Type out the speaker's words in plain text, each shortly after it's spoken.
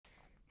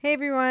Hey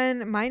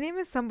everyone, my name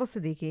is Sumbul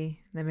Siddiqui,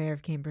 the mayor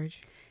of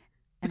Cambridge.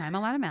 And I'm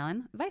Alanna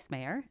Mallon, vice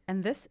mayor,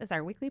 and this is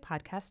our weekly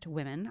podcast,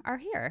 Women Are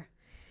Here.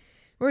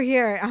 We're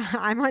here.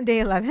 I'm on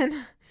day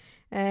 11,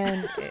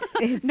 and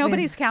it's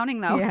Nobody's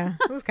counting, though. Yeah,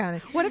 who's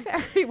counting? What if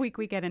every week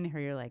we get in here,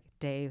 you're like,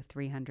 day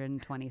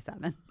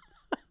 327?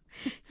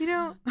 You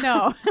know,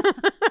 No.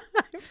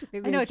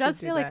 maybe I know, it should does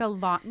do feel like that. a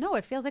long, no,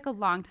 it feels like a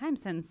long time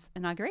since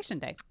Inauguration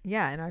Day.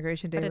 Yeah,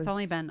 Inauguration Day But it's was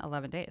only been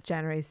 11 days.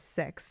 January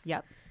 6th.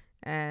 Yep.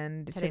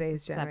 And Today's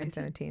today's January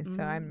 17th. 17th.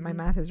 So my Mhm.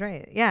 math is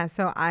right. Yeah,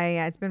 so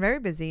it's been very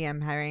busy. I'm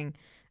hiring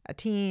a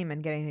team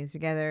and getting things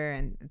together,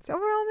 and it's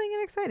overwhelming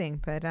and exciting,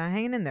 but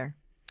hanging in there.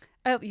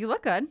 Oh, you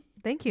look good.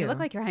 Thank you. You look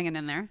like you're hanging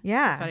in there.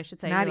 Yeah, That's what I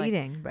should say. not You're like-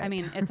 eating, but I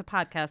mean, it's a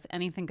podcast.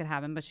 Anything could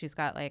happen, but she's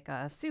got like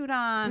a suit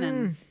on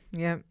and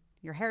yep.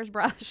 your hair's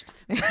brushed.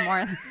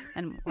 More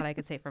than what I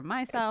could say for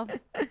myself.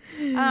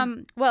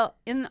 Well,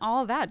 in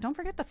all of that, don't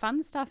forget the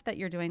fun stuff that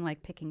you're doing,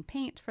 like picking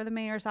paint for the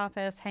mayor's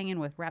office, hanging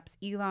with Reps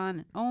Elon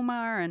and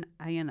Omar and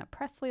Ayanna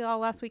Pressley all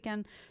last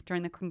weekend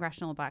during the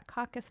Congressional Black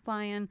Caucus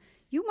fly-in.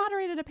 You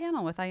moderated a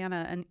panel with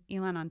Ayanna and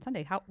Elon on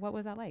Sunday. What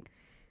was that like?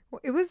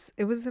 Well, it was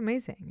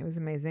amazing. It was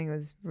amazing. It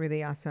was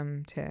really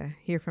awesome to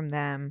hear from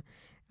them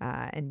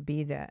and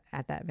be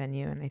at that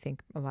venue. And I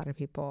think a lot of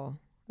people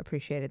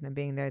appreciated them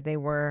being there. They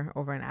were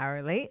over an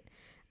hour late.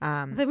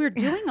 They were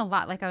doing a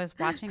lot. Like I was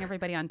watching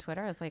everybody on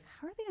Twitter. I was like,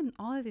 how are they in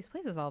all of these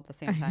places all at the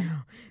same I time? know.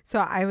 So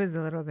I was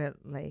a little bit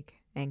like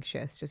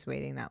anxious just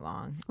waiting that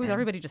long. Was And-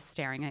 everybody just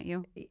staring at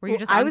you? Were you Well,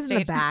 just I on was in the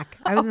stage? back.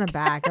 I was in the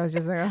back. I was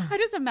just like, oh. I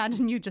just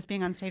imagine you just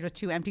being on stage with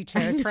two empty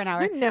chairs for an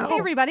hour. No. Hey,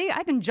 everybody,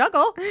 I can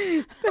juggle.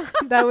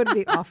 That would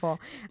be awful.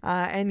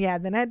 And yeah,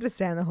 then I had to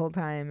stand the whole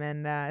time.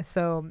 And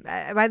so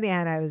by the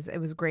end, it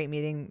was great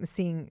meeting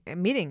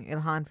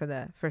Ilhan for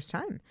the first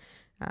time.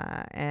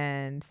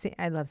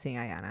 I love seeing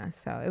Ayanna.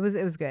 So it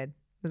was good.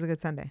 It was a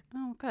good Sunday.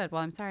 Oh, good.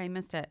 Well, I'm sorry I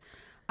missed it.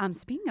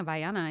 Speaking of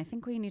Ayanna, I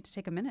think we need to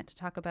take a minute to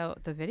talk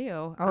about the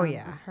video Oh,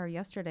 yeah. of her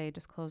yesterday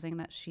disclosing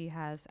that she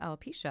has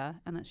alopecia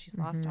and that she's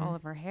lost all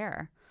of her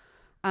hair.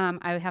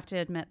 I have to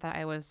admit that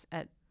I was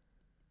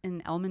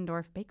in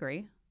Elmendorf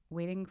Bakery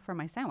waiting for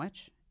my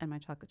sandwich and my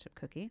chocolate chip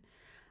cookie.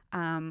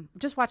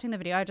 Just watching the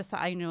video,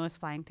 I knew it was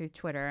flying through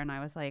Twitter, and I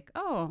was like,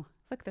 oh,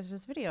 look, there's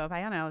this video of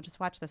Ayanna. I'll just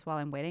watch this while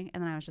I'm waiting.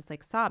 And then I was just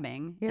like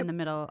sobbing in the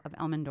middle of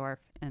Elmendorf,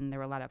 and there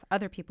were a lot of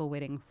other people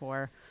waiting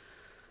for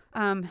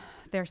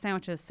their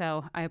sandwiches.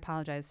 So I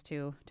apologize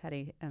to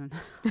Teddy and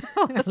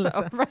Alyssa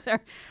over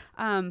there.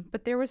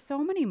 But there were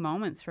so many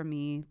moments for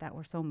me that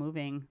were so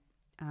moving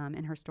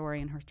in her story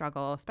and her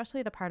struggle,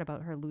 especially the part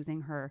about her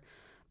losing her,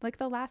 like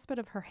the last bit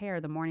of her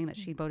hair the morning that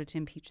she voted to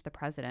impeach the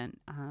president,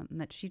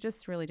 that she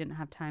just really didn't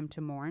have time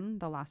to mourn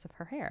the loss of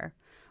her hair.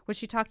 Which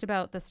she talked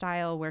about the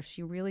style where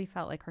she really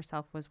felt like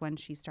herself was when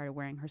she started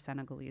wearing her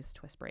Senegalese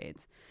twist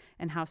braids,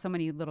 and how so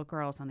many little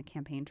girls on the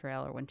campaign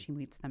trail, or when she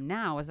meets them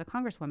now as a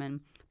congresswoman,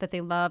 that they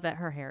love that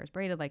her hair is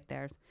braided like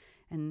theirs.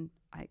 And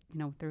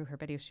through her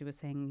video, she was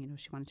saying,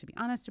 she wanted to be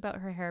honest about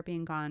her hair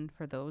being gone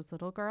for those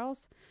little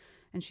girls.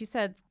 And she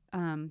said,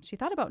 she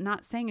thought about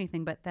not saying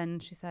anything, but then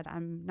she said,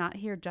 I'm not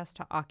here just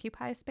to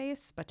occupy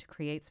space, but to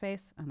create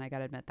space. And I got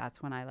to admit,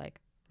 that's when I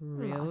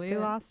really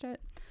lost it.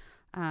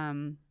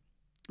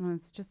 I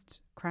was just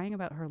crying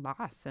about her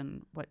loss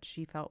and what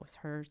she felt was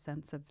her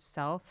sense of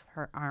self,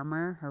 her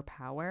armor, her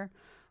power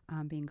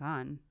being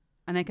gone.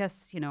 And I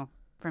guess,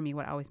 for me,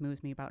 what always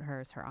moves me about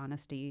her is her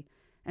honesty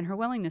and her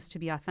willingness to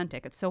be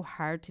authentic. It's so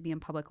hard to be in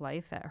public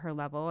life at her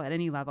level, at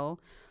any level.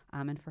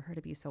 And for her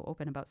to be so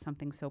open about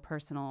something so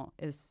personal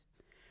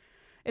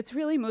it's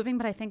really moving,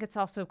 but I think it's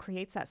also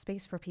creates that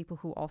space for people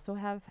who also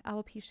have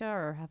alopecia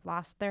or have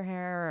lost their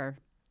hair, or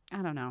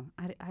I don't know.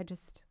 I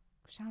just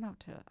shout out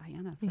to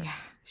Ayanna for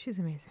She's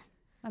amazing.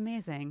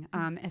 amazing.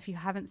 If you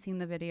haven't seen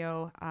the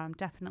video,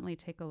 definitely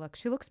take a look.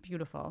 She looks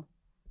beautiful.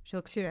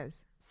 She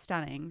does.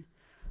 stunning.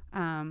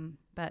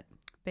 But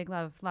big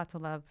love, lots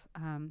of love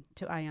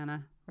to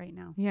Ayanna right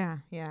now. Yeah,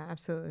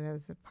 absolutely. That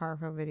was a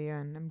powerful video,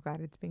 and I'm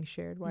glad it's being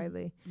shared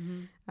widely.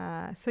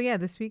 Mm-hmm. So yeah,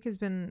 this week has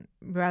been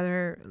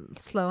rather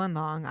slow and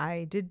long.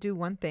 I did do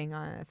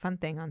a fun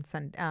thing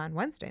on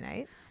Wednesday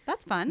night.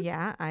 That's fun.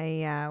 Yeah,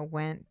 I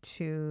went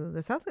to a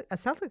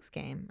Celtics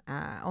game.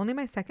 Only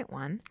my second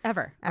one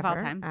Ever of all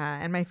time.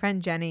 and my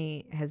friend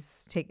Jenny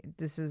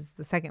this is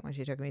the second one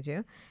she took me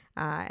to,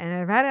 and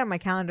I've had it on my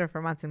calendar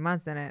for months and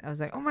months. Then I was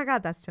like, oh my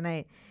god, that's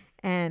tonight.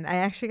 And I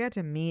actually got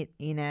to meet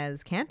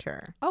Inez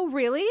Cantor. Oh,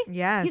 really?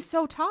 Yes. He's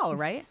so tall,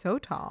 right? He's so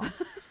tall.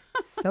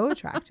 So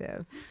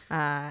attractive.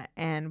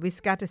 And we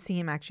got to see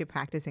him actually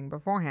practicing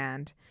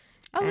beforehand.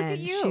 Oh, look and at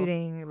you.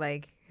 shooting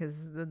like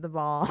the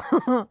ball.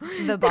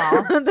 The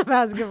ball. The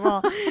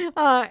basketball.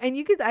 And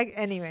you could,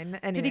 anyway.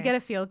 Did he get a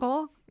field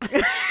goal?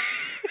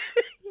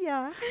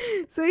 Yeah.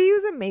 So he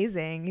was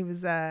amazing. He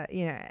was,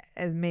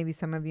 as maybe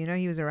some of you know,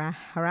 he was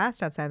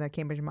harassed outside the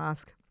Cambridge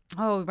Mosque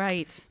Oh,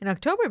 right. in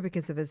October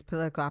because of his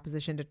political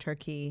opposition to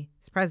Turkey's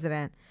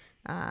president.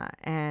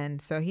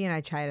 And so he and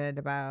I chatted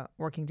about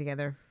working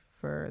together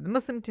for the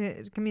Muslim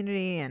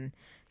community. And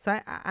so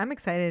I'm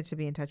excited to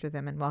be in touch with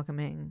him and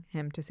welcoming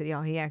him to City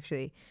Hall. He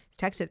actually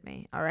texted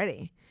me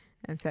already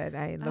and said,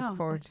 I look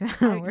forward to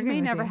working You may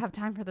with never you. have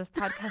time for this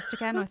podcast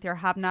again with your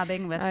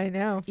hobnobbing with I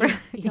know.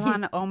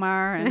 Ilhan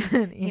Omar and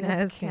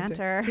Enes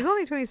Kanter. He's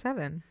only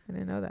 27. I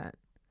didn't know that.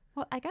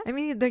 Well, I guess. I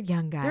mean, they're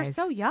young guys. They're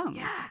so young.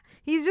 Yeah.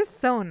 He's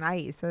just so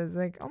nice. I was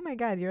like, oh my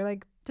God, you're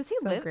like, does he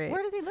so live? great.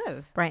 Where does he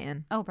live?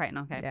 Brighton. Oh, Brighton.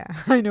 Okay. Yeah.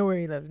 I know where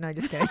he lives. No,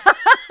 just kidding.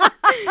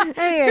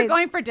 Anyway, You're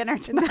going for dinner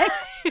tonight.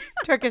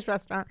 Turkish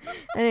restaurant.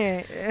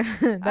 Anyway,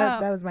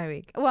 that was my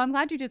week. Well, I'm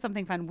glad you did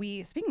something fun.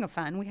 Speaking of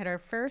fun, we had our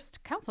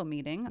first council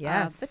meeting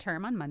of the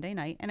term on Monday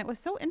night, and it was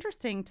so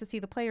interesting to see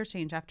the players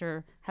change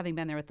after having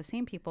been there with the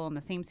same people in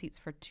the same seats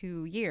for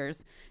 2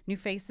 years. New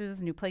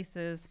faces, new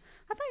places.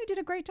 I thought you did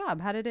a great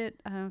job. How did it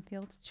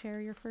feel to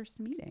chair your first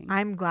meeting?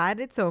 I'm glad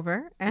it's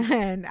over,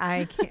 and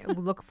I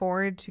look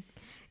forward to.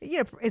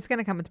 It's going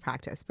to come with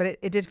practice, but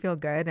it did feel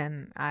good.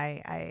 And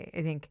I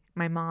think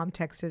my mom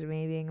texted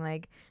me being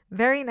like,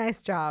 very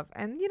nice job.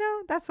 And,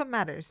 that's what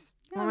matters.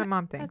 Yeah, what my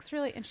mom thinks. That's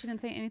really, and she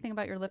didn't say anything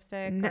about your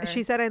lipstick. No,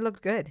 she said I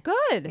looked good.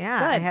 Good. Yeah.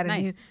 Good. I had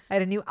nice. I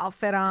had a new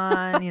outfit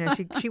on.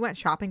 She went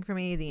shopping for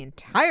me the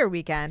entire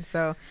weekend.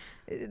 So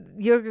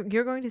you're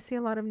going to see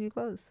a lot of new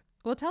clothes.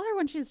 Well, tell her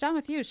when she's done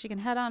with you, she can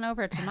head on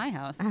over to my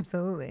house.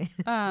 Absolutely.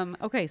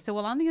 Okay, so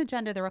on the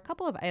agenda, there were a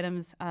couple of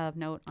items of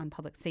note on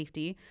public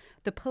safety.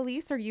 The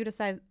police are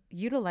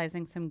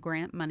utilizing some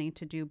grant money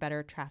to do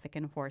better traffic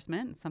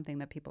enforcement, something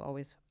that people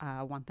always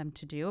want them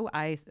to do,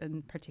 I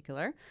in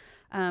particular.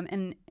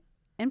 And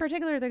in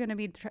particular, they're going to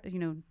be,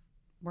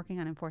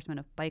 working on enforcement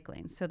of bike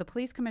lanes. So the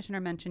police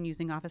commissioner mentioned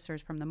using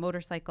officers from the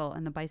motorcycle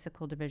and the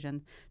bicycle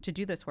division to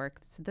do this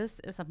work. So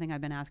this is something I've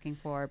been asking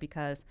for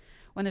because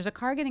when there's a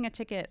car getting a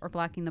ticket or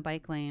blocking the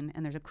bike lane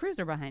and there's a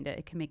cruiser behind it,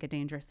 it can make a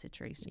dangerous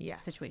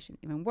situation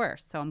even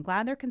worse. So I'm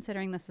glad they're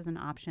considering this as an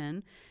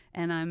option,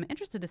 and I'm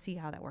interested to see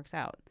how that works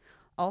out.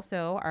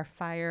 Also, our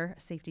fire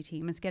safety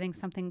team is getting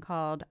something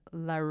called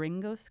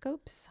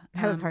laryngoscopes.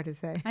 That was hard to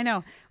say. I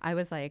know. I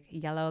was like,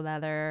 yellow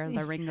leather,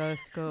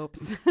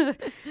 laryngoscopes.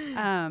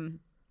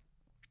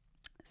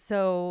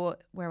 So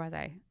where was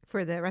I?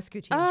 For the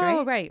rescue teams, right?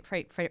 Oh, right.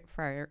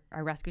 For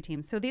our rescue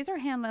teams. So these are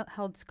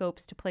handheld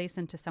scopes to place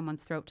into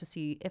someone's throat to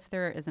see if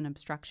there is an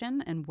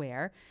obstruction and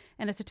where.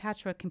 And it's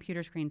attached to a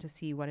computer screen to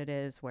see what it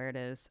is, where it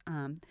is.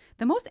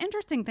 The most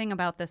interesting thing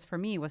about this for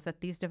me was that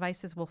these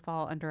devices will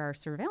fall under our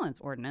surveillance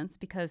ordinance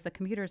because the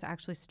computers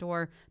actually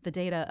store the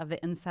data of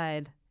the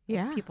inside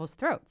of people's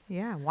throats.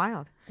 Yeah,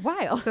 wild.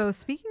 So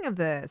speaking of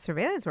the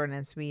surveillance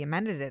ordinance, we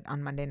amended it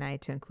on Monday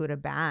night to include a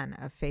ban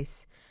of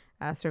face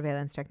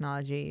surveillance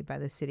technology by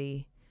the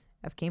city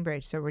of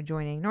Cambridge. So we're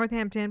joining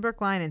Northampton,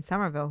 Brookline, and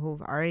Somerville,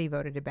 who've already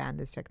voted to ban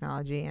this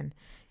technology. And,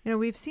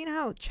 we've seen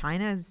how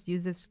China has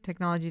used this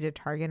technology to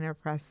target and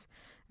oppress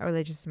a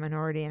religious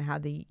minority, and how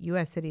the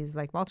U.S. cities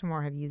like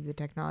Baltimore have used the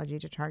technology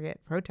to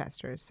target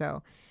protesters.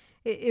 So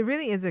it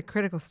really is a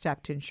critical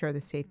step to ensure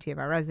the safety of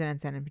our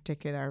residents, and in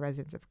particular our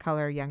residents of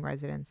color, young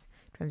residents,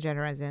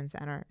 transgender residents,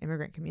 and our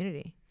immigrant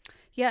community.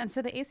 Yeah, and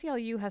so the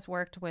ACLU has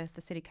worked with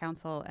the city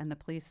council and the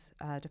police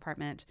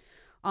department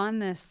on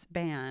this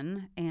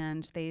ban,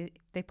 and they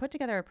put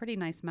together a pretty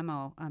nice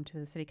memo to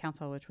the city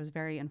council, which was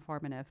very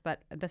informative.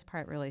 But this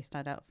part really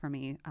stood out for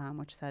me,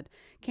 which said,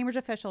 Cambridge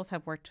officials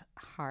have worked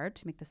hard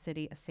to make the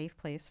city a safe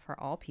place for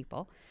all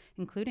people,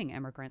 including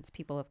immigrants,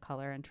 people of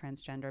color, and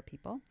transgender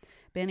people.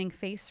 Banning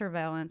face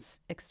surveillance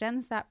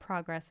extends that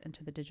progress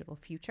into the digital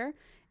future,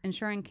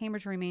 ensuring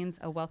Cambridge remains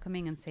a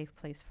welcoming and safe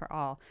place for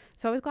all.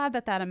 So I was glad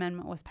that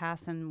amendment was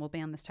passed and will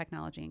ban this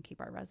technology and keep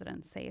our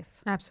residents safe.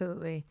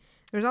 Absolutely.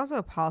 There's also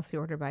a policy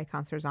order by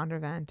Councillor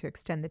Zondervan to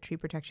extend the tree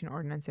protection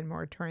ordinance and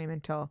moratorium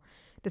until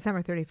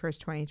December 31st,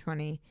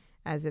 2020,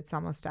 as it's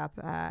almost up,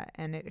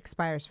 and it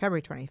expires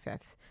February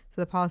 25th.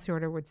 So the policy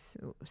order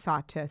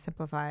sought to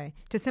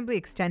simply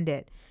extend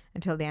it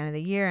until the end of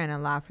the year and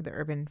allow for the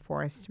Urban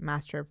Forest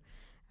Master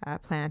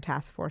Plan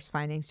Task Force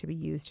findings to be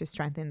used to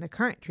strengthen the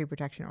current tree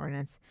protection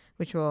ordinance,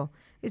 which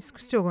is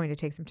still going to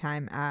take some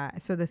time.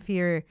 So the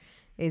fear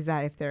is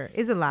that if there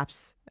is a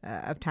lapse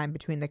of time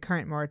between the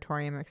current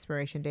moratorium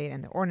expiration date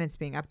and the ordinance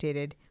being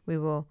updated, we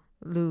will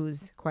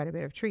lose quite a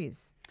bit of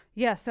trees.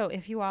 Yeah, so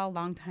if you all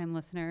longtime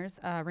listeners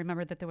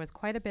remember that there was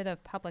quite a bit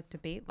of public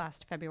debate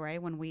last February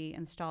when we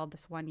installed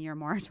this 1-year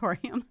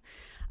moratorium.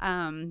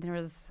 There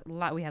was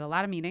we had a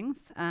lot of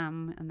meetings,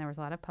 and there was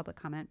a lot of public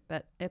comment.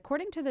 But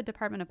according to the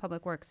Department of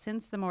Public Works,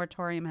 since the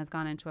moratorium has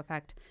gone into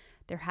effect,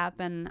 there have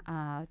been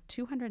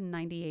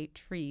 298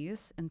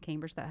 trees in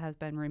Cambridge that have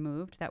been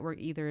removed that were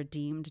either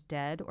deemed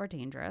dead or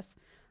dangerous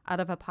out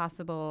of a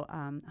possible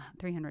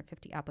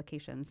 350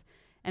 applications.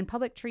 And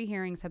public tree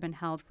hearings have been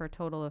held for a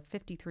total of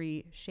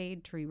 53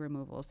 shade tree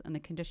removals, and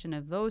the condition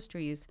of those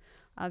trees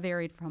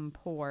varied from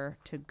poor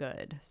to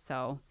good.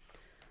 So,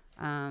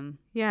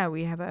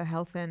 we have a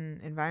health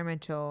and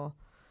environmental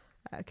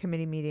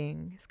committee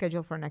meeting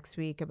scheduled for next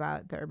week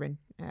about the urban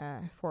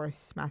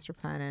forest master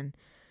plan,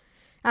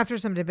 After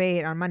some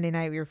debate on Monday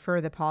night, we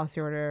referred the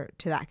policy order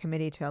to that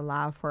committee to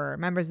allow for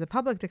members of the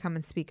public to come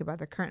and speak about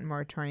the current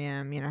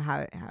moratorium, how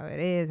it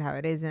is, how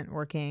it isn't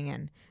working,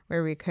 and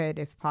where we could,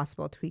 if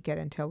possible, tweak it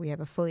until we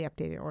have a fully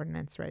updated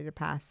ordinance ready to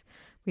pass.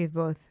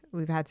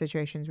 We've had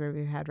situations where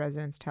we've had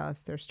residents tell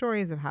us their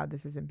stories of how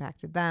this has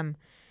impacted them,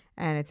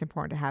 and it's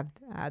important to have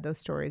those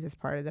stories as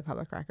part of the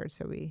public record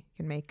so we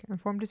can make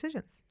informed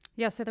decisions.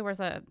 Yeah, so there was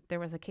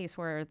a case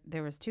where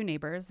there was two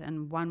neighbors,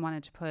 and one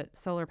wanted to put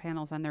solar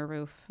panels on their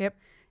roof. Yep.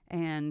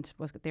 And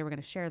they were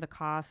going to share the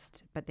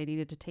cost, but they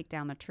needed to take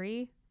down the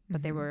tree,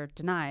 but they were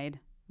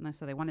denied. And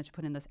so they wanted to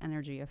put in this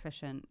energy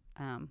efficient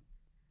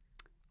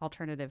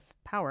alternative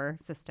power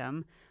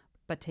system,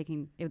 but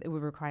it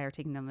would require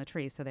taking down the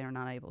tree, so they are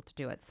not able to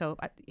do it. So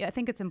I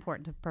think it's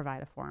important to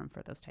provide a forum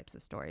for those types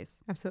of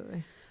stories.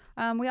 Absolutely.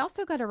 We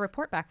also got a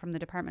report back from the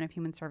Department of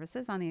Human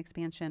Services on the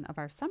expansion of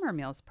our summer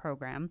meals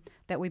program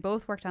that we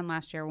both worked on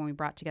last year when we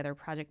brought together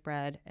Project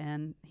Bread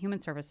and Human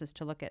Services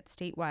to look at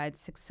statewide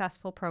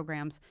successful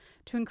programs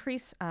to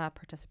increase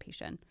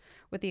participation.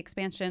 With the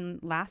expansion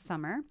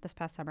this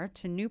past summer,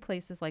 to new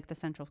places like the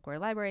Central Square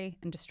Library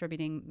and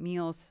distributing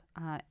meals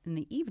in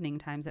the evening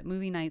times at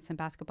movie nights and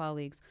basketball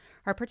leagues,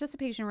 our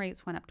participation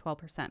rates went up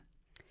 12%.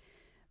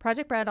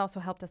 Project Bread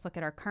also helped us look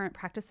at our current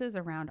practices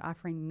around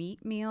offering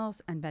meat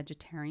meals and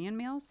vegetarian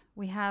meals.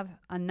 We have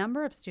a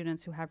number of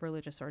students who have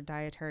religious or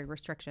dietary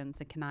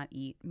restrictions and cannot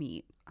eat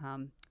meat,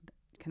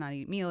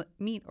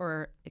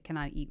 or it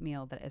cannot eat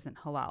meal that isn't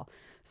halal.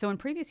 So in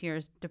previous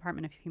years,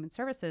 Department of Human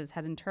Services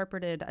had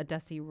interpreted a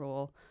DESI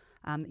rule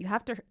that you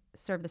have to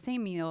serve the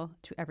same meal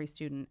to every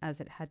student, as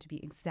it had to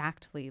be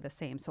exactly the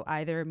same. So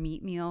either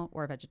meat meal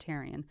or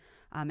vegetarian.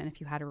 And if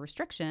you had a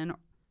restriction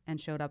and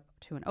showed up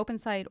to an open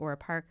site or a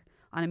park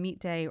on a meat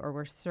day or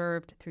were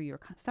served through your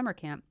summer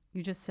camp,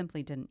 you just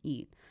simply didn't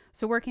eat.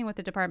 So working with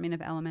the Department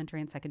of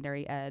Elementary and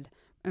Secondary Ed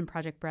and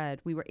Project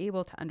Bread, we were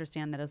able to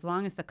understand that as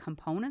long as the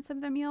components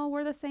of the meal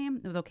were the same,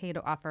 it was okay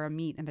to offer a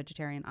meat and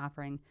vegetarian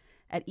offering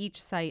at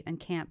each site and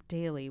camp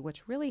daily,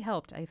 which really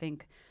helped, I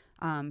think,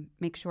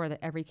 make sure that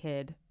every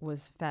kid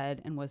was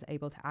fed and was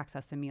able to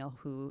access a meal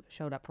who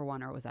showed up for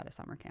one or was at a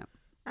summer camp.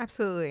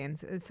 Absolutely.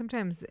 And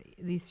sometimes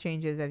these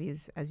changes,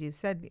 as you've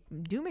said,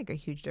 do make a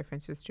huge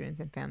difference to students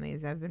and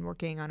families. I've been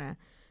working on a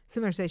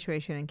similar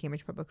situation in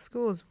Cambridge Public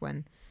Schools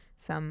when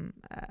some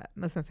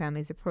Muslim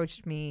families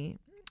approached me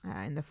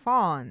in the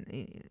fall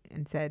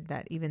and said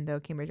that even though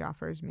Cambridge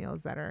offers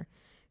meals that are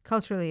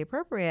culturally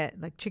appropriate,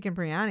 like chicken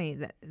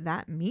biryani,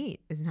 that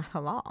meat is not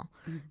halal.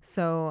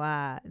 So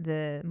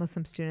the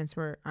Muslim students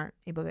aren't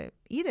able to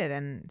eat it.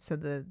 And so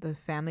the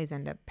families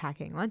end up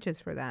packing lunches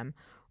for them,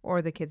 or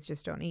the kids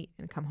just don't eat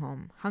and come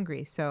home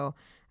hungry. So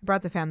I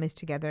brought the families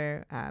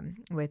together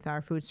with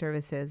our food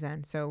services.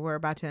 And so we're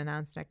about to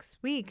announce next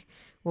week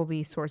we'll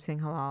be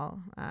sourcing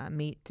halal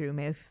meat through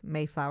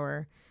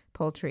Mayflower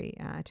Poultry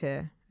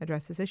to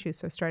address this issue.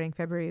 So starting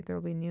February, there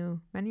will be new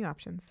menu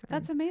options.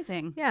 That's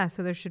amazing. Yeah,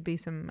 so there should be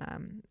some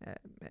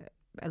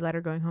a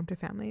letter going home to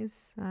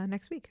families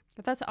next week.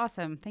 But that's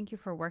awesome. Thank you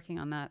for working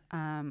on that.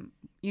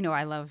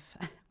 I love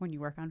when you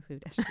work on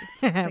food issues.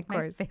 Of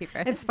course. My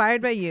favorite.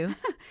 Inspired by you.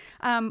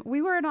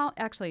 We were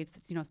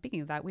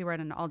speaking of that, we were at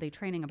an all-day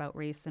training about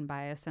race and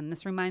bias, and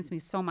this reminds me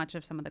so much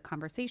of some of the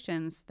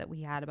conversations that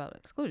we had about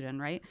exclusion,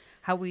 right?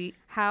 How we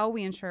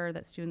ensure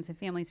that students and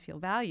families feel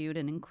valued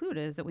and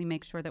included is that we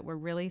make sure that we're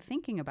really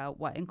thinking about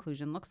what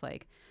inclusion looks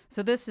like.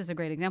 So this is a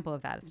great example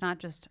of that. It's not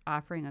just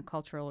offering a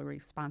culturally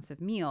responsive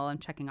meal and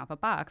checking off a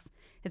box.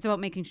 It's about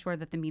making sure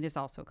that the meat is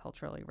also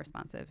culturally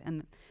responsive.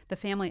 And the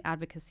family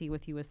advocacy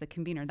with you as the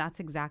convener, that's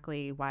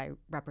exactly why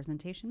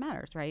representation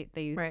matters, right?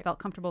 They felt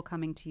comfortable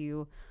coming to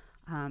you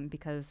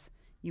because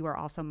you are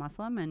also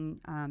Muslim,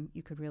 and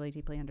you could really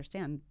deeply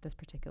understand this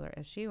particular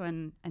issue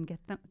and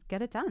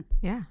get it done.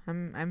 Yeah,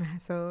 I'm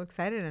so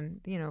excited, and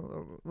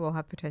we'll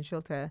have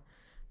potential to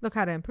look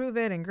how to improve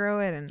it and grow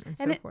it and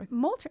so forth.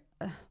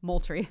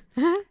 Moultrie.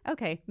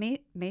 Okay,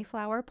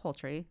 Mayflower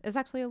Poultry is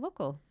actually a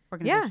local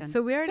organization. Yeah,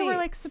 so we're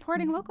like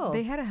supporting local.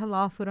 They had a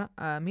halal food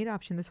meat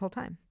option this whole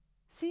time.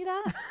 See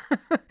that?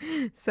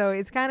 So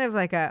it's kind of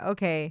like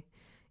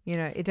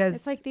it does.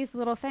 It's like these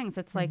little things.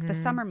 It's like the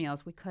summer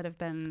meals. We could have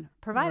been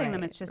providing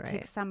them. It just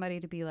takes somebody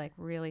to be like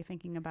really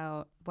thinking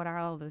about what are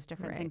all those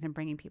different things and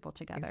bringing people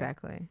together.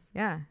 Exactly.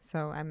 Yeah.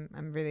 So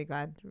I'm really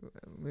glad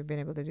we've been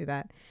able to do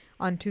that.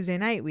 On Tuesday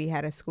night, we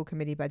had a school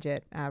committee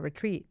budget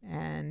retreat,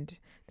 and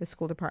the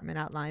school department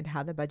outlined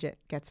how the budget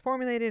gets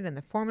formulated and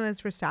the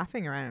formulas for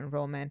staffing around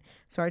enrollment.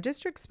 So our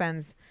district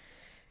spends,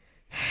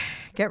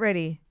 get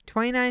ready,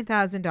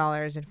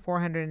 $29,000 and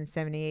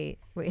 478.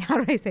 Wait,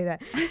 how do I say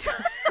that?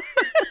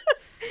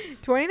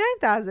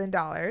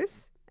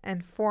 $29,000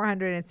 and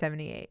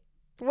 478.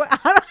 What?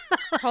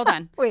 Hold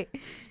on. Wait.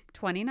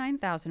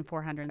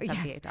 $29,478.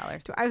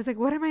 Yes. I was like,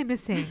 what am I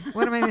missing?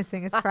 What am I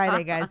missing? It's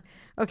Friday, guys.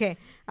 Okay.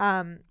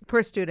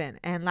 Per student.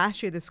 And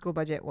last year, the school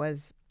budget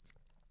was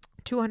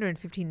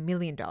 $215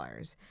 million.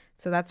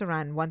 So that's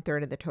around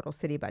 1/3 of the total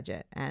city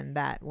budget. And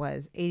that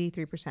was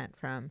 83%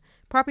 from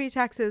property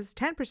taxes,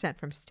 10%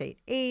 from state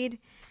aid.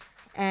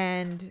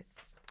 And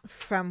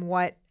from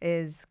what's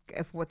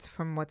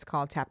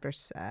called chapter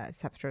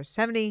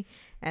 70,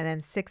 and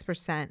then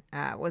 6%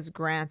 was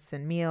grants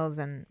and meals,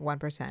 and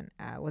 1%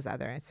 was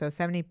other. And so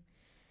 79%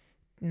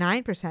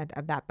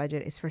 of that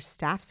budget is for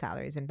staff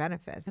salaries and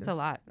benefits. That's a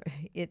lot.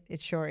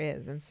 It sure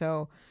is. And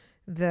so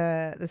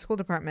the school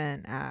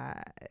department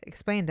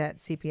explained that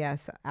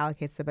CPS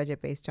allocates the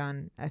budget based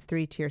on a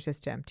 3-tier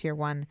system. Tier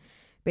 1,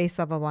 base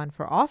level 1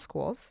 for all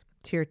schools.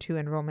 Tier 2,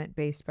 enrollment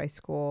based by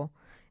school.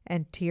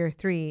 And Tier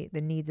 3,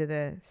 the needs of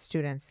the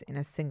students in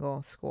a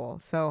single school.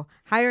 So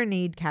higher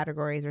need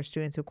categories are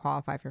students who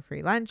qualify for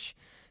free lunch,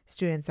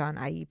 students on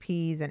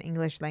IEPs and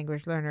English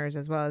language learners,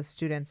 as well as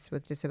students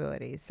with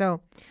disabilities.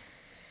 So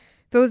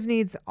those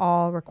needs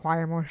all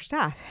require more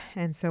staff.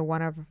 And so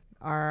one of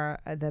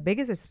the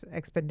biggest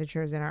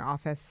expenditures in our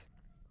office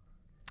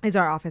is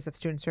our Office of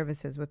Student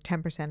Services, with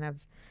 10%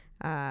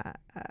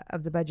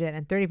 of the budget,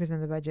 and 30%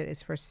 of the budget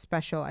is for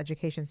special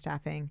education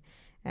staffing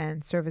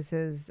and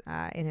services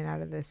in and out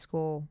of the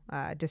school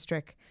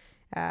district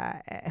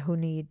who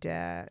need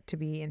to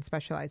be in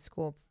specialized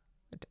school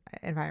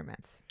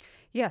environments.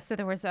 Yeah, so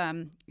there was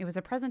it was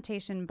a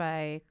presentation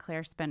by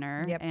Claire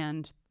Spinner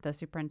and the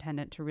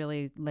superintendent to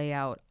really lay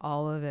out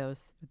all of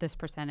this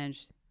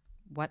percentage,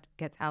 what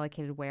gets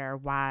allocated where,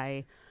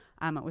 why.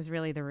 It was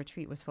really, the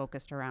retreat was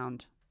focused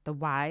around the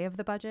why of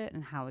the budget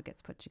and how it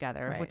gets put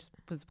together, which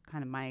was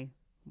kind of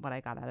what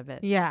I got out of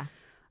it. Yeah.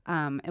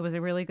 It was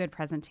a really good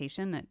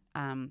presentation.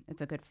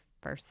 It's a good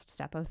first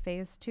step of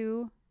phase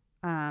 2.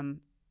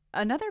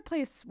 Another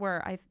place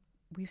where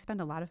we spend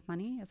a lot of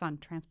money is on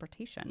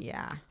transportation.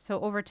 Yeah. So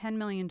over $10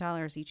 million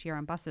each year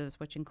on buses,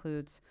 which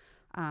includes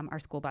our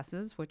school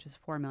buses, which is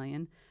 $4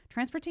 million.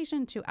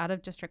 Transportation to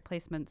out-of-district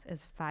placements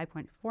is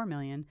 $5.4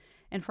 million.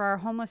 And for our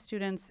homeless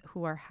students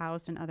who are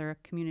housed in other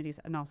communities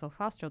and also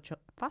foster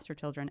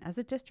children, as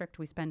a district,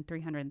 we spend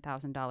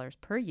 $300,000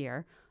 per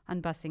year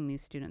on busing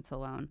these students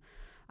alone.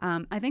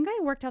 I think I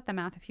worked out the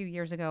math a few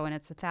years ago, and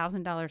it's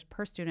 $1,000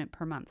 per student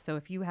per month. So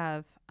if you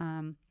have,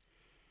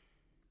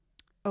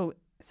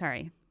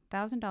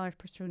 $1,000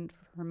 per student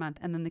per month,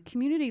 and then the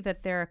community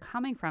that they're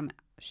coming from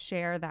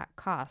share that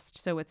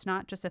cost. So it's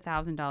not just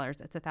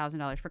 $1,000; it's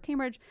 $1,000 for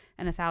Cambridge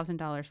and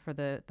 $1,000 for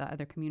the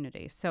other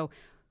community. So,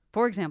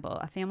 for example,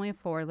 a family of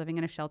 4 living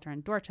in a shelter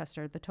in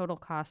Dorchester, the total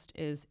cost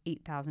is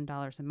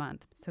 $8,000 a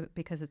month. So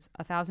because it's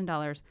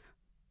 $1,000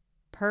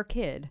 per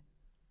kid.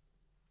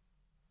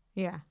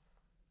 Yeah.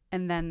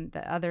 And then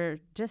the other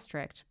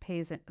district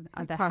pays the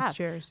cost half.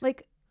 shares.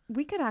 Like,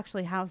 we could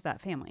actually house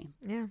that family.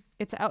 Yeah.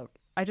 It's out.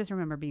 I just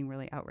remember being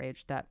really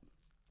outraged that,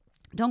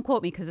 don't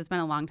quote me because it's been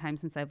a long time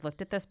since I've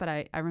looked at this, but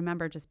I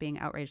remember just being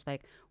outraged.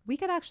 Like, we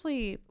could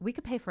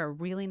pay for a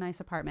really nice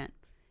apartment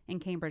in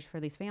Cambridge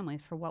for these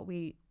families for what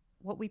we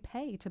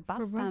pay to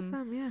bus them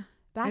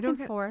back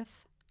and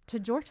forth to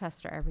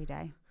Dorchester every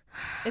day.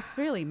 It's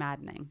really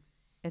maddening.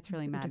 It's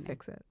really maddening. To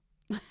fix it.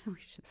 We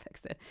should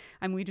fix it.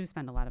 I mean, we do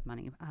spend a lot of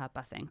money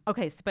busing.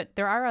 Okay, but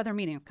there are other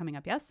meetings coming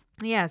up, yes?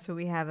 Yeah, so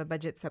we have a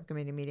budget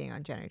subcommittee meeting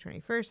on January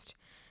 21st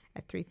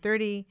at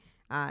 3:30.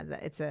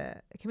 It's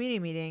a community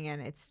meeting,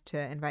 and it's to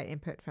invite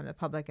input from the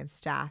public and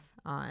staff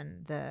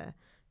on the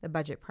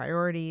budget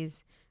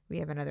priorities. We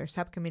have another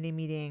subcommittee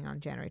meeting on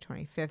January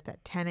 25th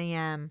at 10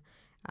 a.m.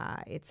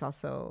 It's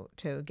also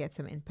to get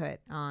some input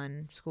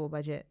on school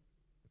budget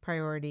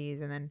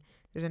priorities. And then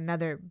there's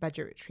another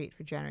budget retreat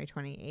for January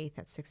 28th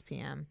at 6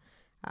 p.m.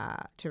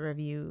 To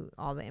review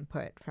all the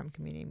input from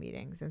community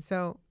meetings. And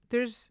so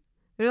there's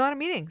a lot of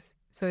meetings.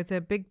 So it's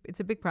a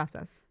big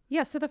process.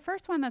 Yeah. So the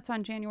first one that's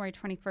on January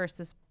 21st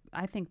is,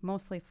 I think,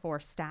 mostly for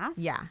staff.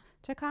 Yeah.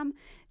 To come.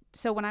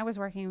 So when I was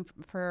working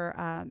for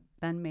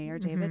then Mayor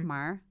David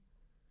Marr,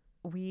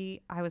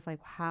 I was like,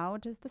 how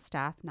does the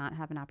staff not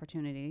have an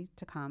opportunity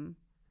to come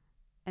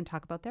and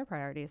talk about their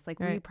priorities? Like,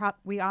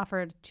 we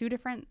offered 2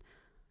 different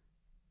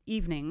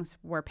evenings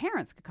where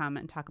parents could come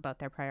and talk about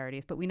their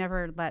priorities, but we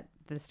never let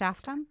the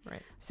staff come.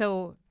 Right.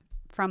 So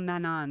from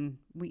then on,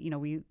 we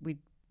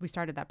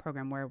started that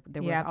program where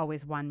there was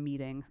always one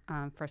meeting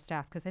for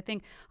staff, because I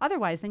think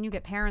otherwise then you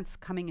get parents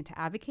coming in to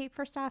advocate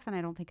for staff, and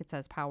I don't think it's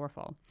as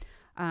powerful.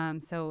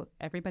 So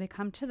everybody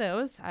come to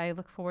those. I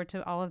look forward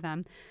to all of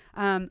them.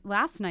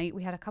 Last night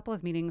we had a couple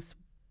of meetings.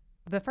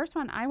 The first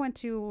one I went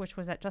to, which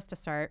was at Just to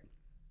Start,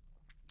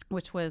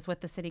 which was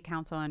with the city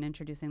council and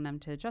introducing them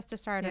to Just to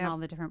Start and all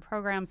the different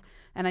programs.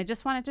 And I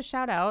just wanted to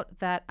shout out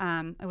that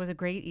it was a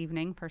great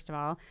evening, first of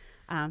all.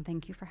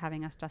 Thank you for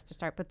having us, Just to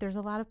Start. But there's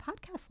a lot of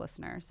podcast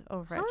listeners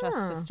over at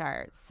Just to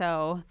Start.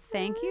 So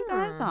thank you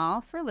guys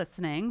all for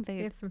listening. They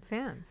have some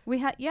fans. We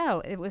had,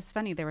 it was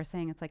funny. They were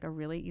saying it's like a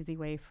really easy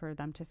way for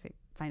them to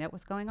find out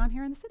what's going on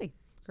here in the city.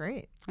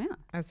 Great. Yeah.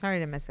 I'm sorry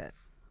to miss it.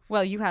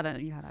 Well, you had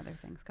other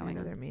things going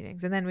on. Other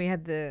meetings. And then we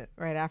had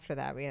right after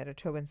that, we had a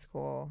Tobin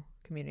School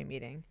community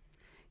meeting.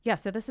 Yeah,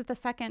 so this is the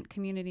second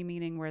community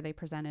meeting where they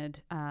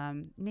presented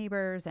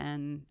neighbors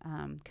and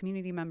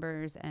community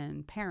members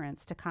and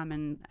parents to come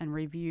and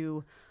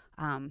review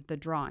the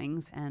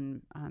drawings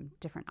and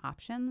different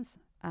options.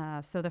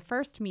 So the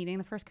first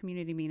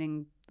community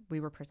meeting we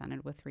were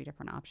presented with 3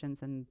 different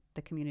options, and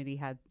the community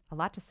had a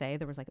lot to say.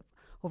 There was like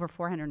over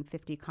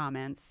 450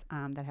 comments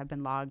that have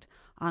been logged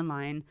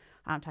online,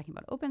 talking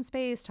about open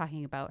space,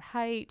 talking about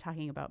height,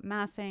 talking about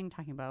massing,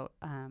 talking about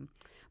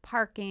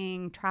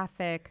parking,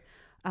 traffic.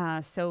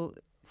 So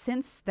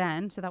since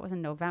then, so that was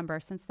in November,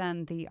 since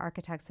then, the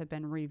architects have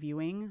been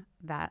reviewing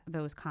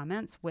those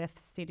comments with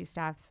city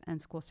staff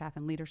and school staff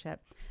and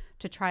leadership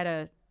to try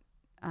to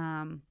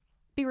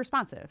be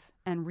responsive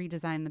and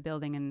redesign the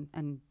building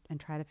and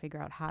try to figure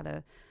out how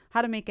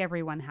to make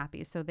everyone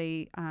happy. So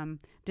they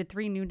did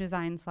 3 new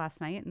designs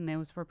last night, and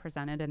those were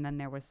presented, and then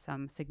there was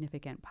some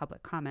significant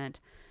public comment.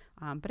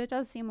 But it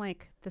does seem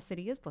like the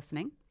city is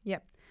listening.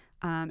 Yep.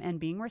 And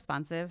being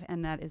responsive,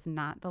 and that is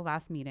not the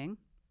last meeting.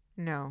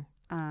 No.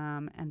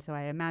 And so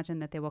I imagine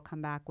that they will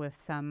come back with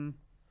some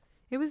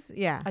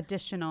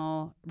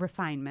additional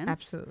refinements.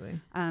 Absolutely.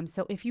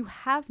 So if you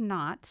have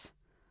not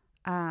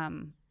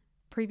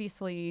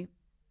previously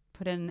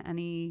put in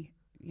any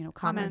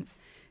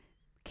comments,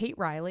 Kate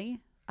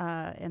Riley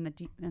in the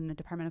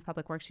Department of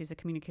Public Works, she's a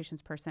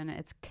communications person.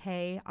 It's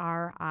KRILEY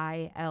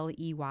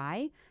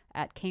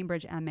at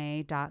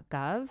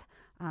cambridgema.gov.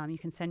 You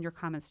can send your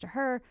comments to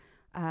her.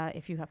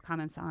 If you have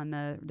comments on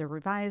the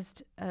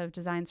revised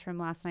designs from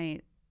last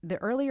night, the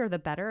earlier the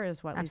better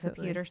is what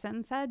Absolutely. Lisa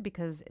Peterson said,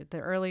 because the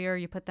earlier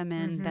you put them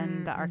in,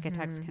 then the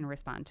architects can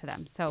respond to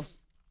them. So,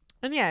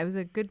 and yeah, it was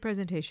a good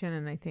presentation,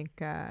 and I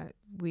think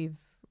we've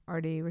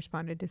already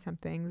responded to some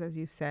things, as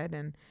you've said,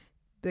 and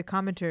the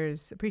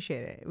commenters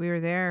appreciate it. We were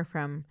there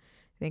from,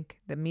 I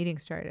think the meeting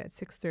started at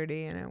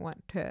 6:30 and it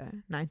went to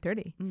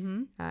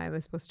 9:30. I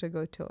was supposed to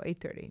go till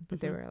 8:30,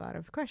 but there were a lot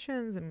of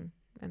questions and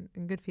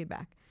good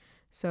feedback.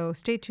 So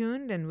stay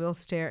tuned, and we'll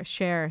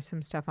share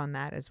some stuff on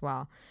that as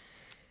well.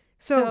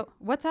 So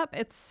what's up?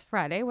 It's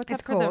Friday. What's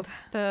it's up for cold.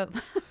 the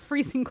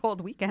freezing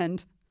cold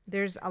weekend?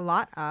 There's a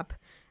lot up.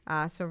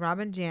 So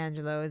Robin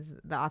Giangelo is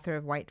the author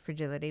of White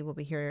Fragility. Will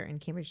be here in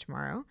Cambridge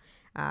tomorrow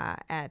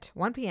at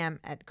 1 p.m.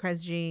 at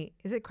Kresge.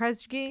 Is it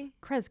Kresge?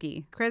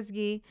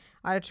 Kresge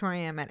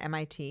Auditorium at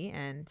MIT.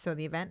 And so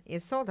the event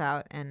is sold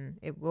out, and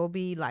it will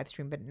be live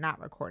streamed but not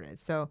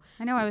recorded. So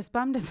I know I was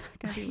bummed it's not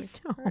going to be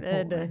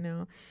recorded. I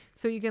know.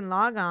 So you can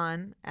log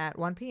on at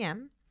 1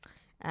 p.m.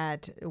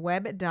 at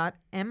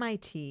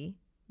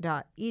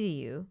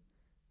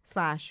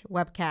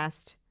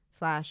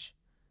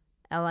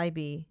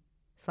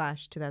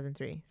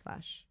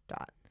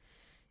web.mit.edu/webcast/lib/2003/dot.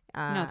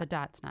 No, the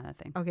dot's not a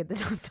thing. Okay, the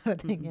dot's not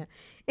a thing. Yeah.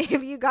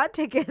 If you got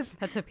tickets,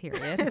 that's a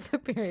period. It's a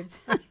period.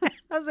 I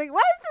was like,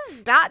 what is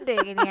this dot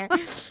thing in here?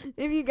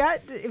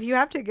 If you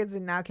have tickets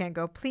and now can't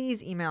go,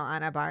 please email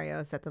Anna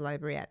Barrios at the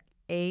library at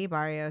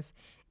abarrios,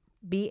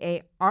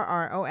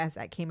 BARROS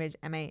at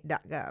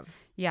cambridgema.gov.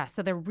 Yeah,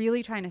 so they're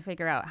really trying to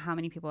figure out how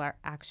many people are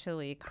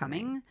actually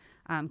coming,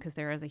 because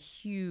there is a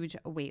huge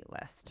wait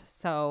list.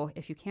 So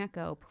if you can't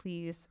go,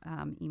 please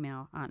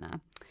email Anna.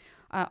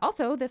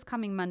 Also, this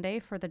coming Monday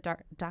for the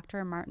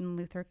Dr. Martin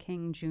Luther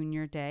King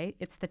Jr. Day,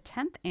 it's the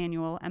 10th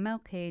annual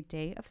MLK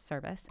Day of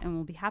Service, and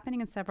will be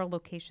happening in several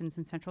locations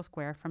in Central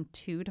Square from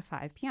 2 to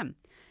 5 p.m.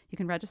 You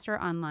can register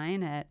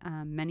online at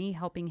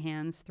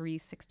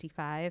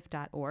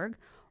manyhelpinghands365.org,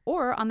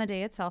 or on the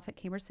day itself at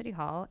Cambridge City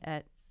Hall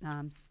at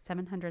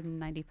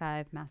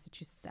 795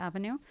 Massachusetts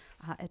Avenue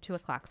at 2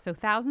 o'clock. So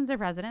thousands of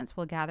residents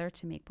will gather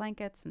to make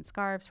blankets and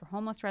scarves for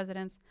homeless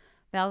residents,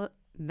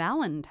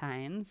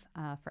 Valentines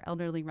for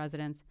elderly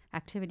residents,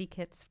 activity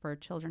kits for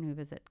children who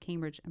visit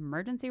Cambridge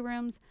emergency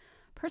rooms,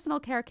 personal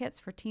care kits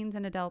for teens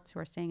and adults who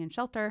are staying in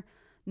shelter,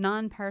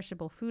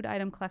 non-perishable food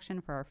item collection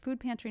for our food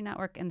pantry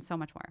network, and so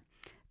much more.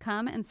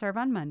 Come and serve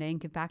on Monday and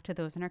give back to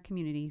those in our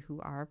community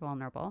who are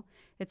vulnerable.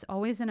 It's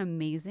always an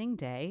amazing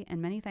day, and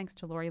many thanks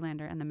to Lori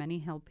Lander and the Many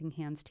Helping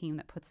Hands team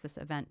that puts this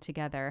event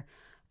together.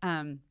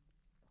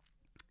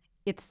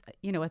 It's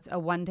a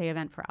one-day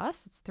event for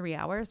us. It's 3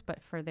 hours,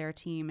 but for their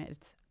team,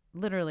 it's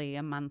literally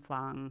a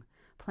month-long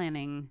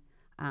planning,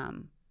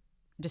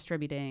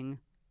 distributing.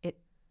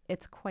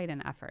 It's quite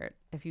an effort.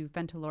 If you've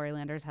been to Lori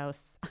Lander's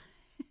house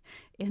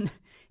in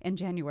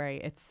January,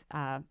 it's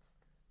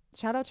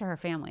shout out to her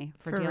family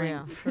for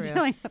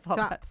dealing with all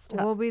that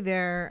stuff. We'll be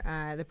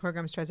there. The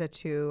program starts at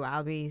 2.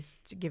 I'll be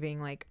giving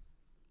like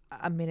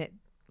a minute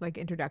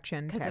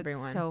introduction to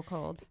everyone. It's so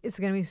cold. It's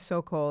gonna be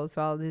so cold,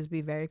 so I'll just be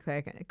very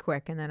quick,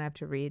 and then I have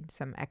to read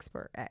some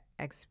excerpt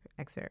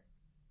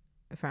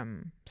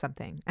from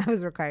something I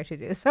was required to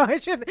do. So I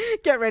should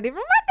get ready for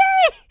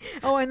Monday.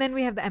 Oh, and then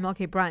we have the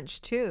MLK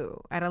brunch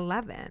too at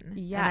 11.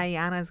 Yeah, and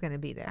Ayanna's gonna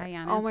be there.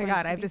 Oh my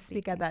God, I have to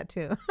speak at that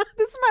too.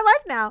 This is my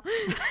life now.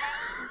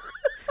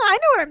 I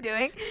know what I'm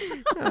doing.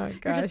 Oh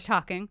gosh. You're just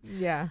talking.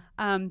 Yeah.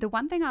 The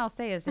one thing I'll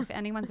say is if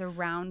anyone's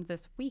around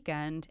this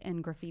weekend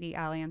in Graffiti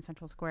Alley in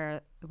Central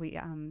Square,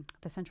 the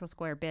Central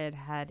Square Bid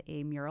had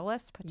a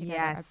muralist put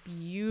together a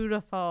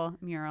beautiful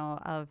mural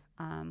of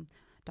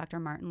Dr.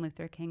 Martin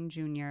Luther King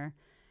Jr.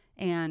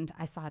 And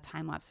I saw a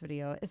time-lapse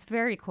video. It's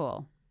very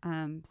cool.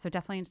 So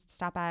definitely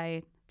stop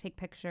by, take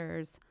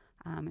pictures,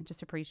 and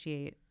just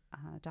appreciate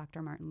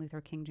Dr. Martin Luther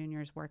King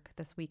Jr.'s work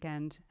this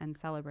weekend and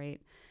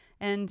celebrate.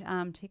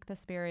 and take the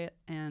spirit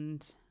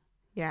and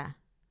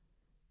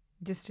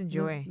just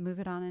enjoy. Move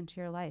it on into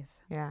your life.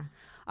 Yeah.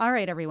 All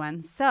right,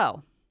 everyone.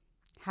 So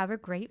have a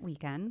great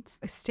weekend.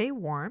 Stay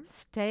warm.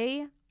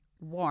 Stay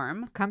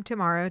warm. Come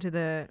tomorrow to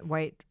the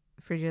White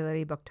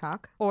Fragility book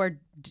talk. Or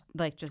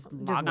just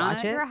log on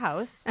at your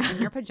house in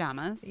your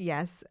pajamas.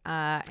 Yes.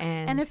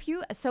 And if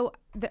you,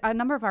 a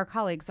number of our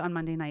colleagues on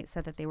Monday night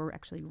said that they were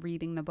actually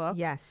reading the book.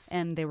 Yes.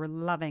 And they were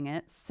loving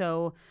it.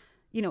 So,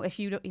 if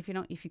you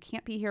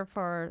can't be here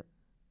for,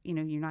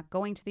 you're not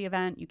going to the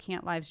event, you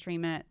can't live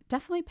stream it,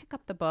 definitely pick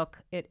up the book.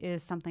 It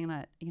is something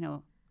that,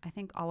 I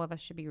think all of us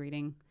should be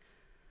reading.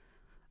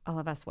 All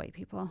of us white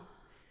people.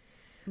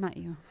 Not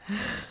you.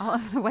 All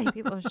of the white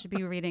people should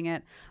be reading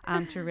it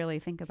to really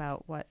think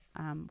about what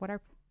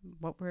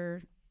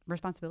our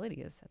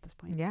responsibility is at this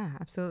point. Yeah,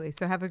 absolutely.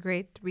 So have a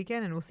great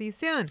weekend, and we'll see you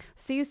soon.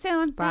 See you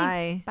soon.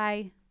 Bye. Thanks.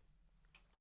 Bye.